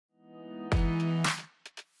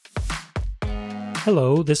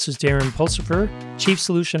Hello, this is Darren Pulsipher, Chief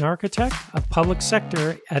Solution Architect of Public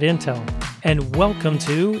Sector at Intel, and welcome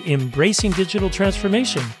to Embracing Digital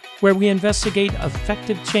Transformation, where we investigate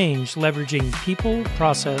effective change leveraging people,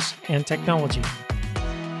 process, and technology.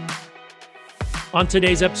 On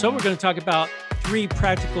today's episode, we're going to talk about 3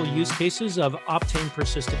 practical use cases of Optane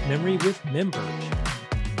persistent memory with MemVerge.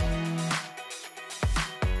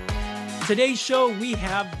 Today's show, we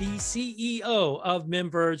have the CEO of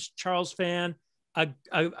MemVerge, Charles Fan,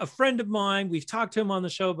 a friend of mine. We've talked to him on the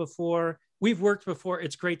show before. We've worked before.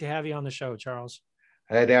 It's great to have you on the show, Charles.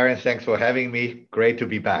 Hey, Darren. Thanks for having me. Great to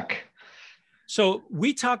be back. So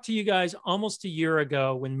we talked to you guys almost a year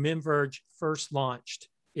ago when MemVerge first launched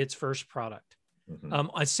its first product. I'm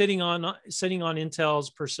sitting on Intel's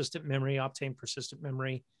persistent memory, Optane persistent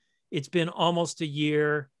memory. It's been almost a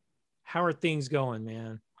year. How are things going,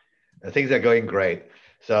 man? Things are going great.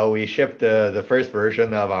 So we shipped the first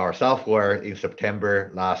version of our software in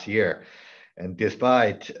September last year. And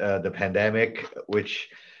despite the pandemic, which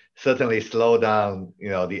certainly slowed down,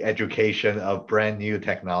 the education of brand new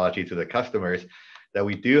technology to the customers, that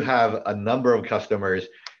we do have a number of customers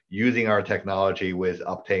using our technology with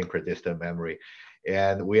Optane persistent memory.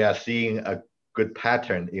 And we are seeing a good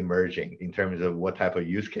pattern emerging in terms of what type of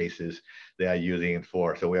use cases they are using it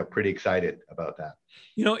for. So we are pretty excited about that.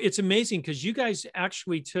 It's amazing because you guys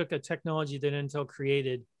actually took a technology that Intel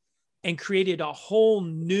created and created a whole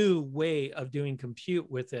new way of doing compute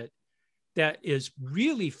with it that is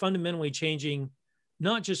really fundamentally changing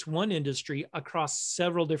not just one industry, across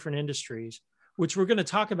several different industries, which we're going to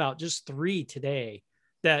talk about just 3 today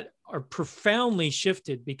that are profoundly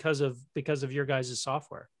shifted because of your guys'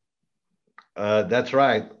 software. That's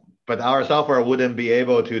right. But our software wouldn't be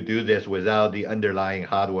able to do this without the underlying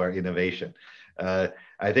hardware innovation.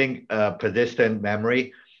 I think persistent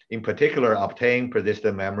memory, in particular, Optane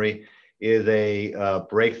persistent memory, is a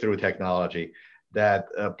breakthrough technology that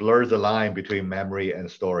blurs the line between memory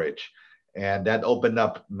and storage. And that opened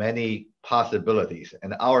up many possibilities.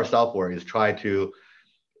 And our software is trying to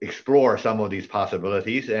explore some of these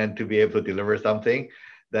possibilities and to be able to deliver something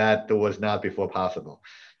that was not before possible.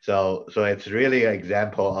 So it's really an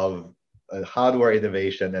example of hardware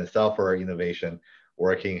innovation and software innovation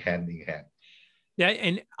working hand in hand. Yeah,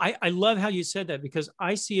 and I love how you said that, because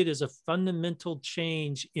I see it as a fundamental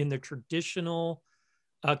change in the traditional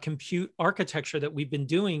compute architecture that we've been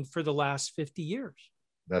doing for the last 50 years.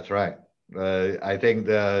 That's right. I think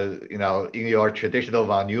in your traditional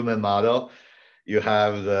von Neumann model, you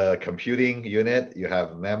have the computing unit, you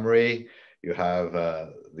have memory, you have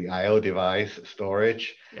the I/O device,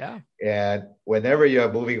 storage. Yeah. And whenever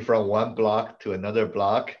you're moving from one block to another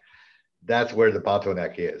block, that's where the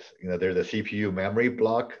bottleneck is. There's a CPU memory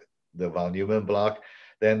block, the von Neumann block.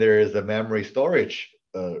 Then there is the memory storage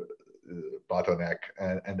bottleneck,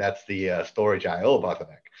 and that's the storage I/O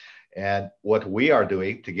bottleneck. And what we are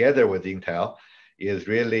doing together with Intel is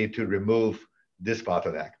really to remove this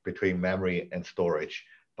bottleneck between memory and storage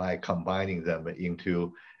by combining them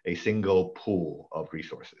into a single pool of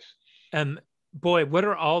resources. Boy, what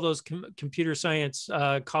are all those computer science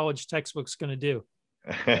college textbooks going to do?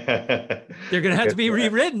 They're going to have to be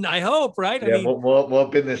rewritten, I hope, right? Yeah, more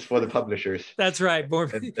business for the publishers. That's right.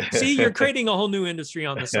 See, you're creating a whole new industry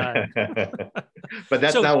on the side. But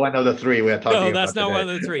that's not one of the 3 we're talking about. No, that's not today. one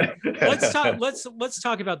of the 3. Let's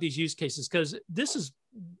talk about these use cases, because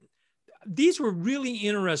these were really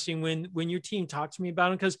interesting when your team talked to me about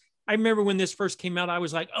them, because I remember when this first came out, I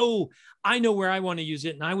was like, oh, I know where I want to use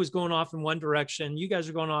it. And I was going off in one direction. You guys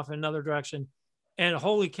are going off in another direction. And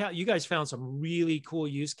holy cow, you guys found some really cool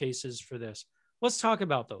use cases for this. Let's talk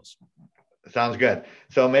about those. Sounds good.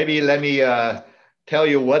 So maybe let me tell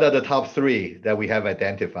you what are the top 3 that we have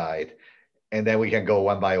identified. And then we can go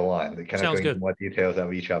one by one, kind of go into more details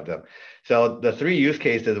of each of them. So the 3 use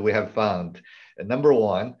cases we have found. Number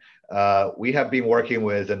 1, we have been working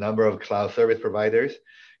with a number of cloud service providers.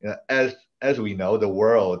 As we know, the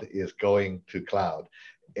world is going to cloud.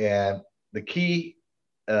 And the key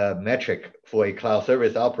metric for a cloud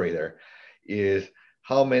service operator is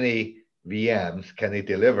how many VMs can they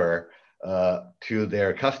deliver to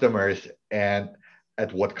their customers and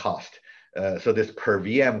at what cost. So this per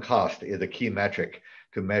VM cost is a key metric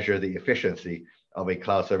to measure the efficiency of a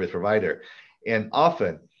cloud service provider. And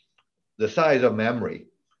often the size of memory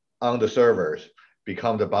on the servers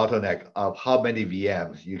become the bottleneck of how many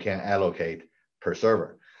VMs you can allocate per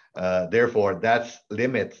server. Therefore, that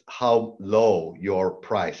limits how low your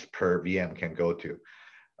price per VM can go to.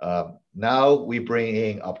 Now we bring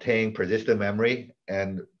in Optane persistent memory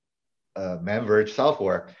and MemVerge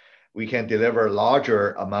software. We can deliver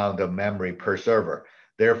larger amount of memory per server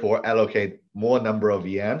therefore allocate more number of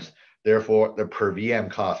VMs, therefore the per VM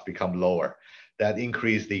cost become lower. That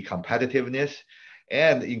increase the competitiveness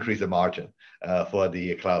and increase the margin for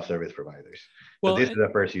the cloud service providers. Well, so this is the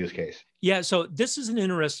first use case. Yeah, so this is an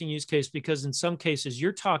interesting use case because in some cases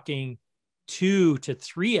you're talking 2 to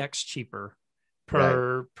 3x cheaper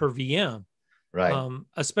per VM. Right.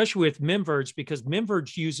 Especially with MemVerge, because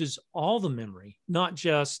MemVerge uses all the memory, not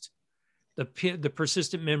just the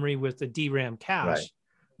persistent memory with the DRAM cache. Right.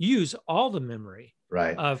 You use all the memory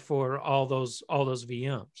for all those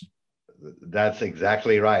VMs. That's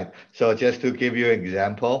exactly right. So just to give you an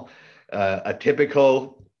example, a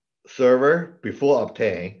typical server before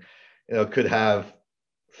Optane, could have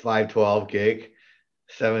 512 gig,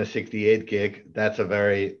 768 gig. That's a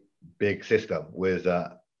very big system with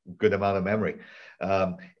a good amount of memory.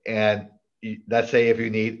 And let's say if you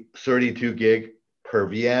need 32 gig per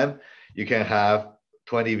VM, you can have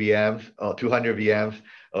 20 VMs or 200 VMs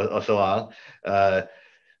or so on.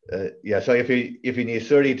 So if you need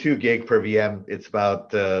 32 gig per VM, it's about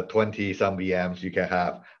 20 some VMs you can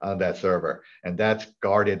have on that server, and that's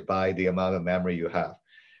guarded by the amount of memory you have.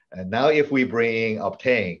 And now if we bring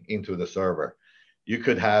Optane into the server, you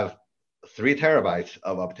could have 3 terabytes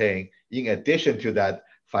of Optane in addition to that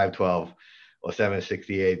 512 or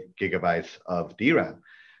 768 gigabytes of DRAM.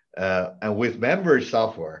 And with MemVerge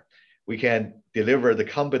software, we can deliver the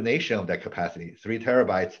combination of that capacity, 3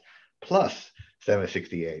 terabytes plus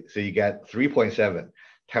 768. So you get 3.7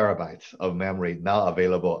 terabytes of memory now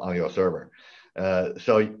available on your server.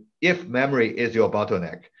 So if memory is your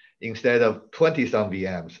bottleneck, instead of 20 some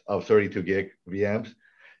VMs of 32 gig VMs,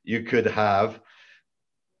 you could have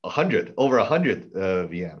over 100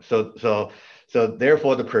 VMs. So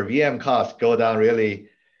therefore the per VM costs go down really,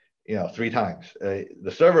 3 times.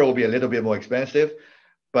 The server will be a little bit more expensive,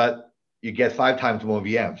 but you get 5 times more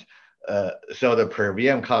VMs. So the per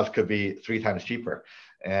VM cost could be 3 times cheaper,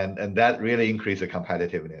 and that really increases the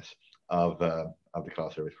competitiveness of the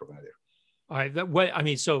cloud service provider. All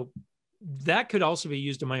right. So that could also be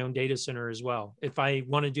used in my own data center as well. If I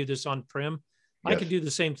want to do this on-prem, yes. I could do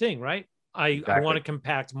the same thing, right? Exactly. I want to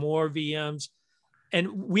compact more VMs. And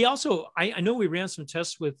we also, I know we ran some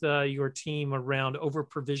tests with your team around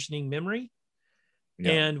over-provisioning memory.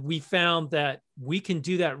 Yeah. And we found that we can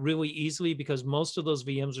do that really easily because most of those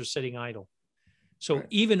VMs are sitting idle. So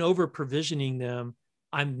even over-provisioning them,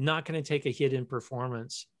 I'm not going to take a hit in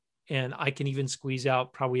performance. And I can even squeeze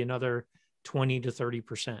out probably another 20 to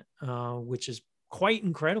 30%, which is quite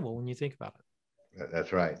incredible when you think about it.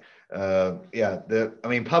 That's right.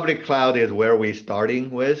 Public cloud is where we're starting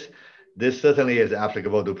with. This certainly is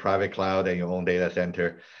applicable to private cloud and your own data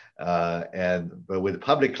center. But with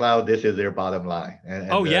public cloud, this is their bottom line.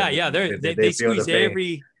 They squeeze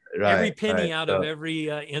every penny out of every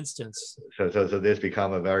instance. So this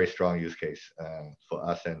become a very strong use case for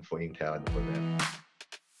us and for Intel and for them.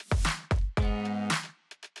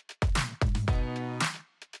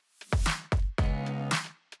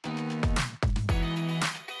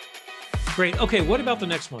 Great. Okay, what about the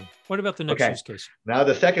next one? What about the next use case? Now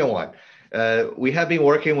the second one. We have been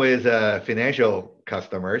working with financial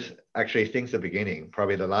customers, actually since the beginning.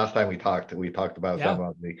 Probably the last time we talked about some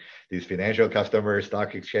of these financial customers,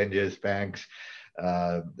 stock exchanges, banks,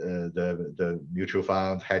 the mutual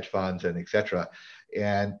funds, hedge funds, and etc.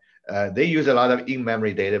 And they use a lot of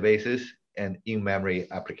in-memory databases and in-memory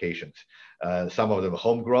applications. Some of them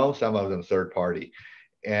homegrown, some of them third-party.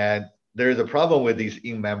 And there's a problem with these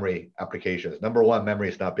in-memory applications. Number one, memory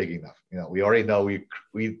is not big enough. We already know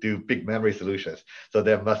we do big memory solutions, so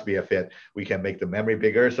there must be a fit. We can make the memory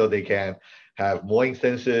bigger so they can have more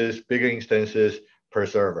instances, bigger instances per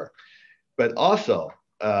server. But also,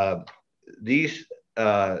 these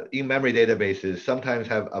in-memory databases sometimes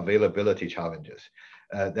have availability challenges.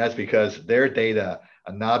 That's because their data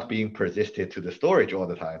are not being persisted to the storage all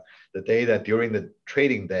the time. The data during the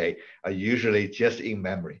trading day are usually just in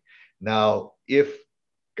memory. Now, if,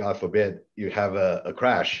 God forbid, you have a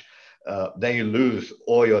crash, then you lose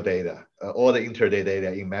all your data. All the intraday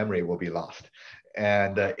data in memory will be lost.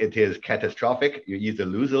 And it is catastrophic. You either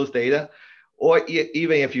lose those data, or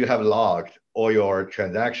even if you have logged all your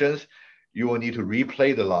transactions, you will need to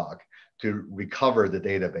replay the log to recover the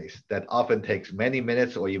database. That often takes many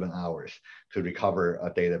minutes or even hours to recover a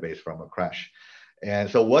database from a crash. And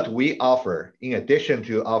so what we offer, in addition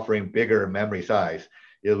to offering bigger memory size,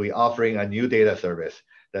 is we offering a new data service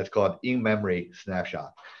that's called in-memory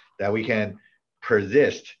snapshot, that we can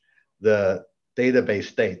persist the database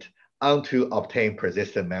state onto Optane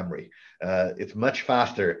persistent memory. It's much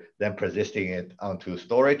faster than persisting it onto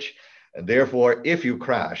storage. And therefore, if you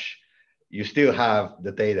crash, you still have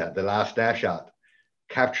the data, the last snapshot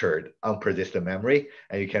captured on persistent memory,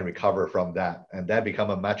 and you can recover from that, and that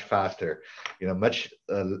become a much faster, much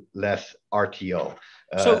less RTO.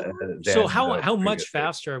 So how much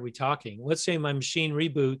faster are we talking? Let's say my machine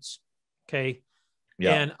reboots, okay,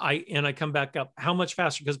 yeah, and I come back up. How much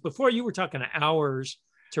faster? Because before you were talking hours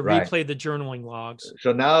to right. replay the journaling logs.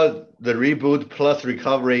 So now the reboot plus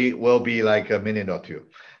recovery will be like a minute or two.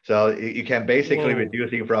 So you can basically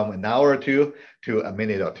reducing from an hour or two to a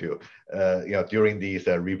minute or two, during these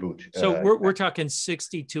reboot. So we're talking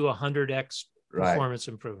 60 to 100x performance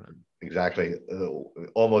improvement. Exactly,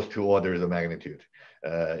 almost 2 orders of magnitude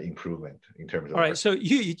improvement in terms of. All right, so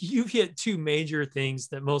you've hit two major things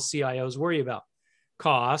that most CIOs worry about: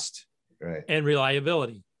 cost and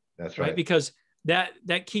reliability. That's right. Because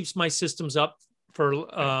that keeps my systems up for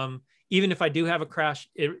even if I do have a crash,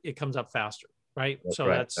 it comes up faster, right?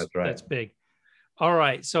 That's big. All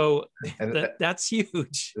right, so that's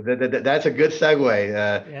huge. That's a good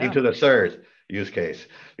segue into the third use case,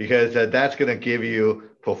 because that's going to give you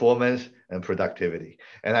performance and productivity.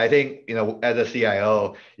 And I think, as a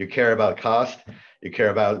CIO, you care about cost, you care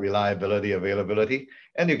about reliability, availability,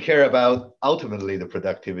 and you care about ultimately the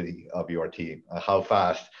productivity of your team, how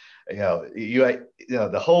fast.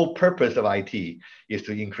 The whole purpose of IT is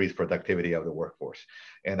to increase productivity of the workforce.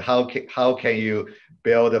 And how can you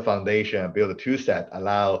build a foundation, build a tool set,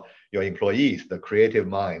 allow your employees, the creative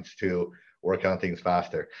minds, to work on things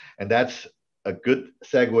faster? And that's a good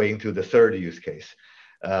segue into the third use case,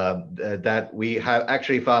 that we have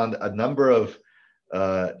actually found a number of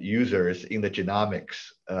users in the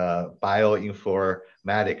genomics,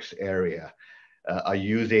 bioinformatics area are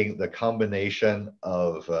using the combination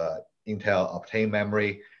of Intel Optane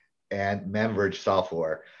memory and MemVerge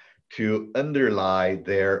software to underlie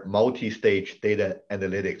their multi-stage data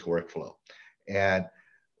analytics workflow. And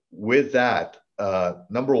with that,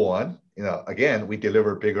 number one, again, we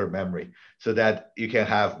deliver bigger memory so that you can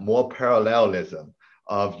have more parallelism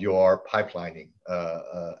of your pipelining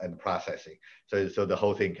and processing. So the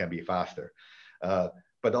whole thing can be faster.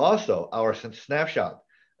 But also our snapshot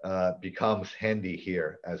becomes handy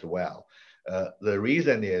here as well. The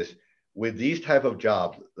reason is, with these type of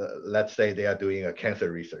jobs, let's say they are doing a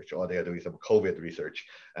cancer research or they are doing some COVID research,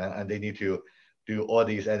 and they need to do all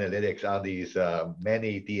these analytics on these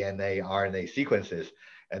many DNA, RNA sequences,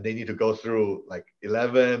 and they need to go through like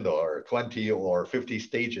 11 or 20 or 50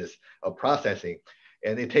 stages of processing.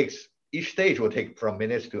 And each stage will take from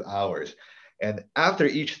minutes to hours. And after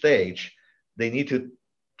each stage, they need to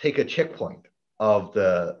take a checkpoint of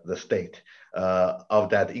the state of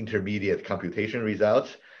that intermediate computation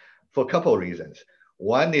results for a couple of reasons.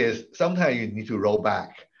 One is sometimes you need to roll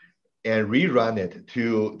back and rerun it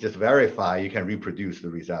to just verify you can reproduce the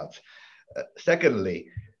results. Secondly,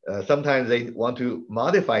 sometimes they want to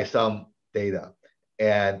modify some data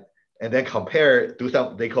and then compare, do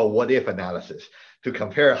some they call what if analysis to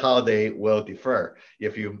compare how they will differ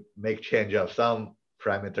if you make change of some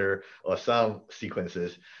parameter or some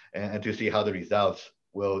sequences, and to see how the results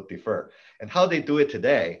will differ. And how they do it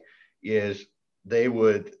today is they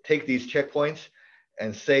would take these checkpoints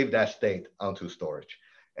and save that state onto storage.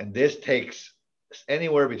 And this takes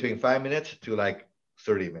anywhere between 5 minutes to like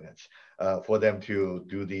 30 minutes for them to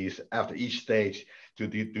do these after each stage, to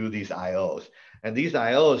do these IOs. And these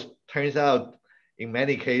IOs turns out in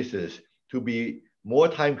many cases to be more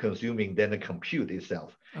time consuming than the compute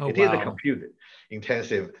itself. It is a compute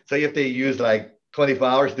intensive. So if they use like 24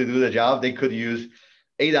 hours to do the job, they could use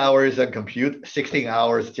 8 hours on compute, 16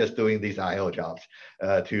 hours just doing these IO jobs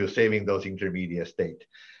to saving those intermediate state.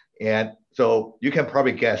 And so you can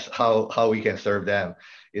probably guess how we can serve them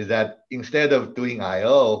is that instead of doing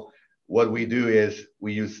IO, what we do is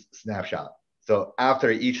we use snapshot. So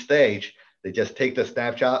after each stage, they just take the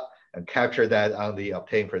snapshot and capture that on the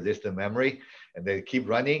Optane persistent memory, and they keep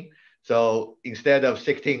running. So instead of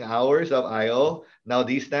 16 hours of IO, now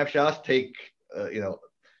these snapshots take,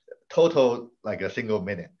 total like a single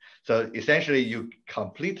minute. So essentially you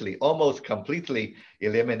almost completely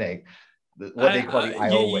eliminate what they call the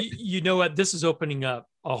IO wait. You know what? This is opening up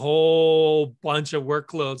a whole bunch of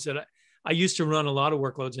workloads that I used to run a lot of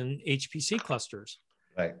workloads in HPC clusters.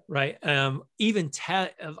 Right. Even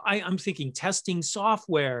I'm thinking testing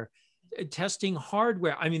software, testing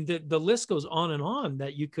hardware. I mean, the list goes on and on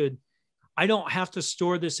that you could. I don't have to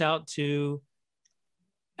store this out to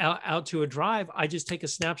a drive. I just take a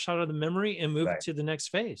snapshot of the memory and move it to the next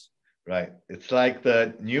phase. Right. It's like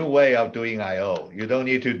the new way of doing IO. You don't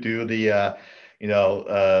need to do the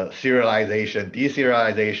serialization,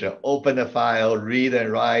 deserialization, open the file, read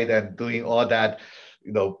and write, and doing all that,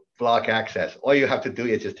 block access. All you have to do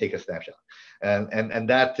is just take a snapshot. and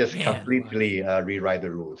that just completely rewrite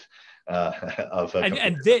the rules.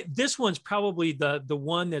 This one's probably the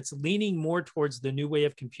one that's leaning more towards the new way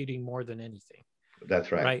of computing more than anything.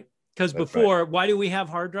 That's right. Right. Because before, why do we have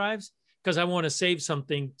hard drives? Because I want to save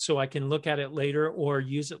something so I can look at it later or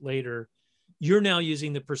use it later. You're now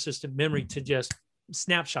using the persistent memory to just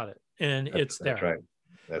snapshot it, and it's there. That's right.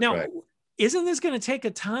 That's now, right. Isn't this going to take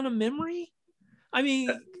a ton of memory? I mean,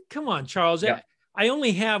 come on, Charles. Yeah. I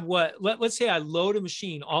only have let's say I load a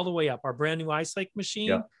machine all the way up, our brand new Ice Lake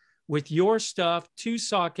machine with your stuff, 2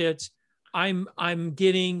 sockets. I'm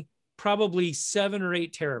getting probably 7 or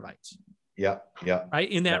 8 terabytes. Yeah. Right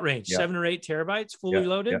in that range, 7 or 8 terabytes fully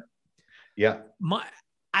loaded. Yeah.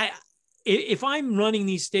 If I'm running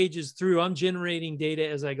these stages through, I'm generating data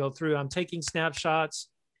as I go through. I'm taking snapshots.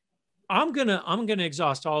 I'm gonna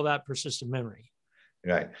exhaust all that persistent memory.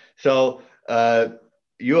 Right. So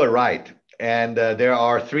you are right, and there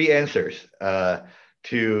are 3 answers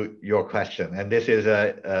to your question, and this is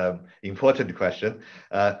a important question.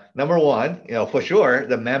 Number 1, for sure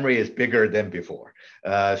the memory is bigger than before.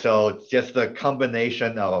 So just the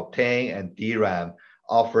combination of Optane and DRAM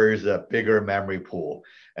offers a bigger memory pool,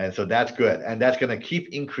 and so that's good, and that's going to keep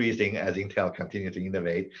increasing as Intel continues to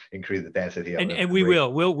innovate, increase the density of and we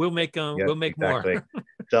will. We'll make we'll make exactly. more.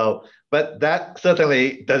 So, but that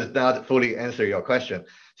certainly does not fully answer your question.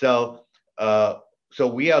 So, so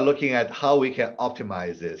we are looking at how we can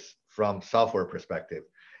optimize this from software perspective,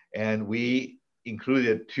 and we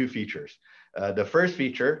included 2 features. The first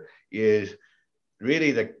feature is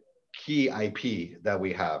really the key IP that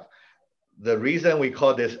we have. The reason we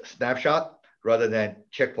call this snapshot rather than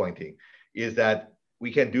checkpointing is that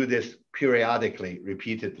we can do this periodically,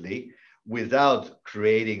 repeatedly, without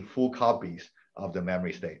creating full copies of the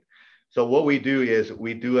memory state. So what we do is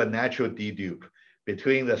we do a natural dedupe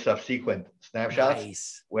between the subsequent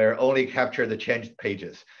snapshots where only capture the changed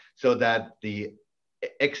pages so that the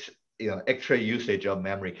extra usage of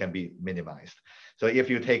memory can be minimized. So if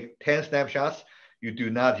you take 10 snapshots, you do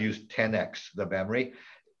not use 10x the memory.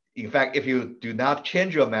 In fact, if you do not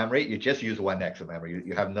change your memory, you just use 1x of memory.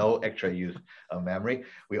 You have no extra use of memory.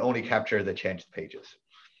 We only capture the changed pages.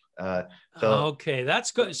 Okay,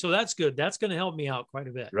 that's good. So that's good. That's going to help me out quite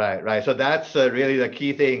a bit. Right. So that's really the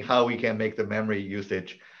key thing, how we can make the memory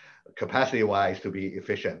usage capacity-wise to be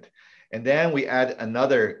efficient. And then we add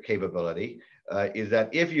another capability, is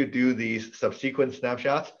that if you do these subsequent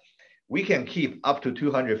snapshots, we can keep up to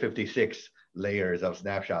 256 layers of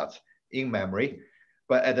snapshots in memory.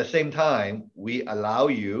 But at the same time, we allow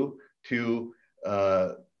you to,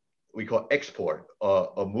 we call export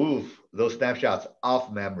or move those snapshots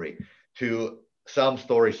off memory to some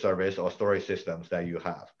storage service or storage systems that you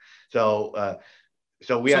have. So, I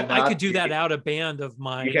could do that out of band of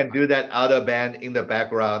my. You can do that out of band in the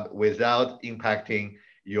background without impacting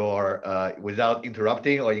your, without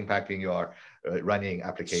interrupting or impacting your running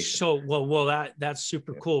application. So, that's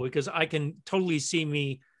super cool, because I can totally see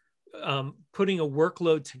me putting a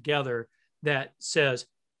workload together that says,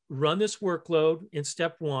 run this workload in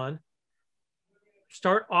step 1,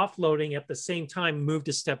 start offloading at the same time, move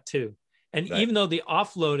to step 2. And even though the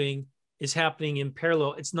offloading is happening in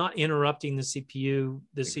parallel, it's not interrupting the CPU,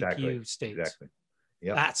 CPU states. Exactly.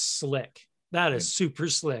 Yeah. That's slick. That is super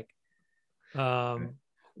slick.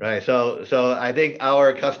 Right. So I think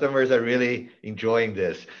our customers are really enjoying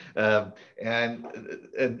this. And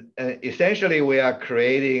essentially we are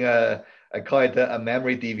creating I call it a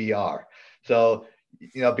memory DVR. So,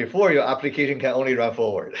 before your application can only run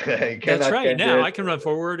forward. That's right. Now I can run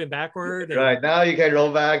forward and backward. Right. Now you can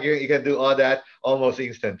roll back. You can do all that almost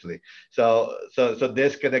instantly. So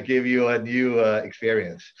this is going to give you a new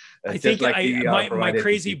experience. I think my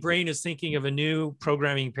crazy brain is thinking of a new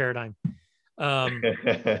programming paradigm.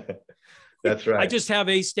 That's right. I just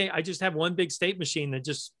have one big state machine that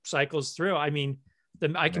just cycles through. I mean,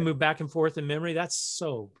 I can move back and forth in memory. That's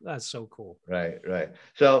so cool. Right.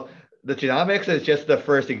 So the genomics is just the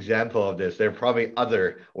first example of this. There are probably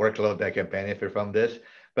other workloads that can benefit from this,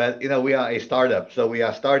 but we are a startup, so we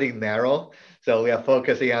are starting narrow. So we are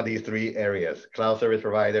focusing on these 3 areas: cloud service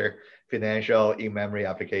provider, financial, in-memory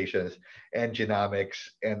applications, and genomics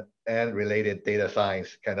and related data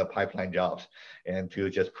science kind of pipeline jobs, and to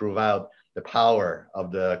just prove out the power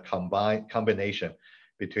of the combination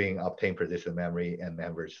between Optane persistent memory and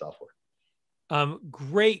MemVerge software.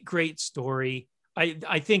 Great story.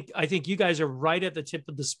 I think you guys are right at the tip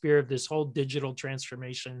of the spear of this whole digital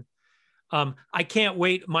transformation. I can't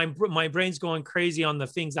wait. My brain's going crazy on the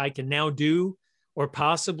things I can now do or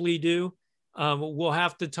possibly do. We'll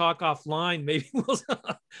have to talk offline. Maybe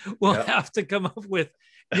we'll have to come up with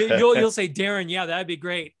You'll say, Darren, yeah, that'd be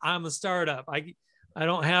great. I'm a startup. I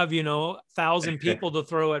don't have, 1,000 people to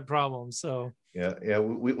throw at problems. So yeah,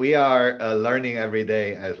 we are learning every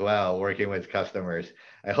day as well, working with customers.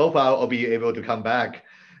 I hope I'll be able to come back,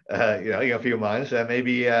 in a few months and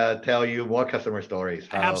maybe tell you more customer stories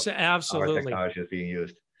how our technology is being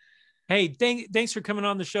used. Hey, thanks for coming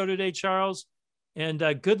on the show today, Charles, and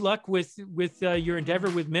good luck with your endeavor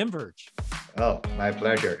with MemVerge. Oh, my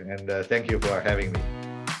pleasure, and thank you for having me.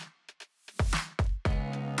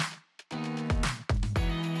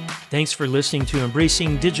 Thanks for listening to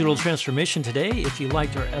Embracing Digital Transformation today. If you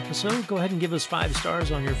liked our episode, go ahead and give us 5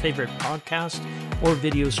 stars on your favorite podcast or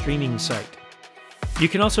video streaming site. You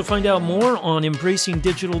can also find out more on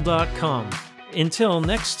embracingdigital.com. Until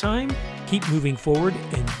next time, keep moving forward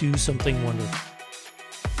and do something wonderful.